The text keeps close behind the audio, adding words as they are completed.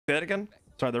Say that again.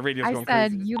 Sorry, the radio's I going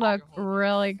said crazy. you look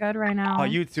really good right now. Oh,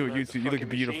 you too. You look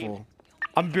beautiful.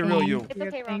 I'm being real, you. It's okay,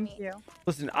 Thank Ramee. you.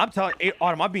 Listen, I'm telling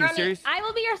Autumn, I'm being Ramee, serious. I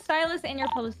will be your stylist and your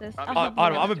publicist. I'll help Autumn, you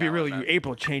I'm out. gonna be real, you.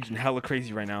 April changing hella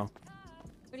crazy right now.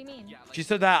 What do you mean? She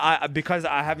said that because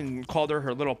I haven't called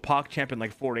her little POC champ in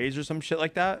like 4 days or some shit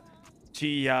like that.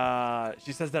 She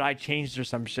says that I changed or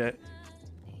some shit.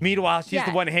 Meanwhile, she's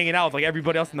the one hanging out with like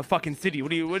everybody else in the fucking city.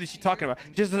 What is she talking about?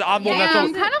 She says I'm the one that's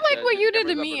kind of like what you did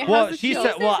to me. well, she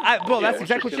said, well, that's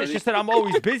exactly what she said. I'm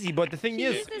always busy, but the thing She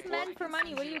is, uses men for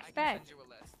money. What do you expect?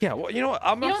 yeah, well, you know what?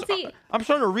 I'm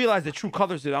starting to realize the true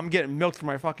colors that I'm getting milked for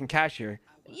my fucking cash here.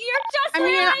 You're just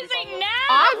realizing now.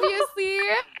 Obviously.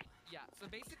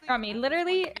 Ramee,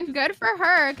 literally. Good for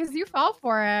her, because you fell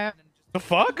for it. The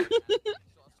fuck?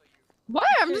 What?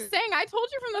 I'm just saying. I told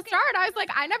you from the start. I was like,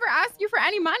 I never asked you for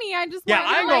any money. I just Yeah,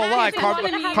 I ain't gonna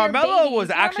lie. Carmelo was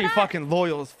actually fucking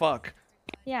loyal as fuck.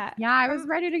 Yeah. Yeah, I was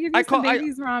ready to give you some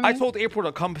babies, Ramee. I told April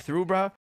to come through, bro.